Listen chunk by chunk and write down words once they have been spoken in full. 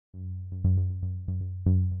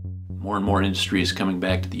More and more industry is coming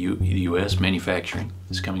back to the U.S. Manufacturing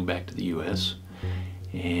is coming back to the U.S.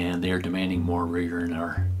 and they are demanding more rigor in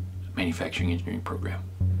our manufacturing engineering program.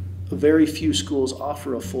 Very few schools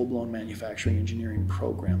offer a full-blown manufacturing engineering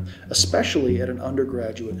program, especially at an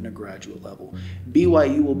undergraduate and a graduate level.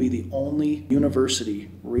 BYU will be the only university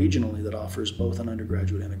regionally that offers both an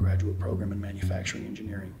undergraduate and a graduate program in manufacturing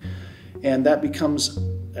engineering. And that becomes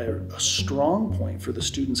a strong point for the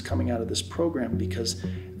students coming out of this program because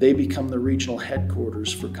they become the regional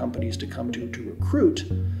headquarters for companies to come to recruit,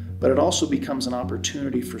 but it also becomes an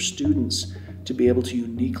opportunity for students to be able to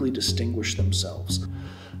uniquely distinguish themselves.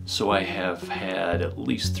 So I have had at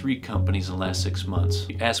least 3 companies in the last 6 months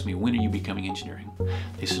ask me, when are you becoming engineering?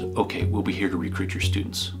 They said, okay, we'll be here to recruit your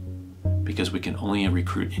students because we can only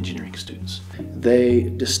recruit engineering students. They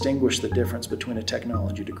distinguish the difference between a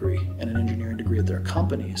technology degree and an engineering degree at their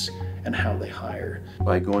companies and how they hire.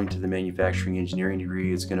 By going to the manufacturing engineering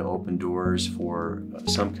degree, it's going to open doors for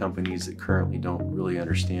some companies that currently don't really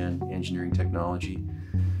understand engineering technology.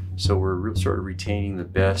 So we're sort of retaining the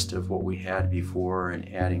best of what we had before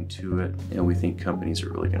and adding to it, and we think companies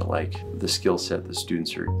are really going to like the skill set the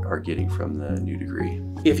students are getting from the new degree.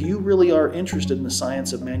 If you really are interested in the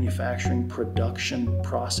science of manufacturing, production,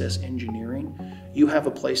 process engineering, you have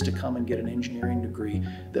a place to come and get an engineering degree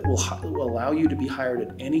that will allow you to be hired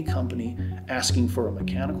at any company asking for a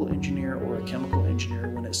mechanical engineer or a chemical engineer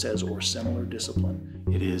when it says or similar discipline.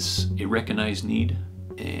 It is a recognized need.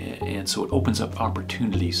 And so it opens up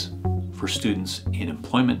opportunities for students in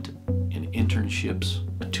employment, in internships,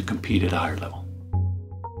 to compete at a higher level.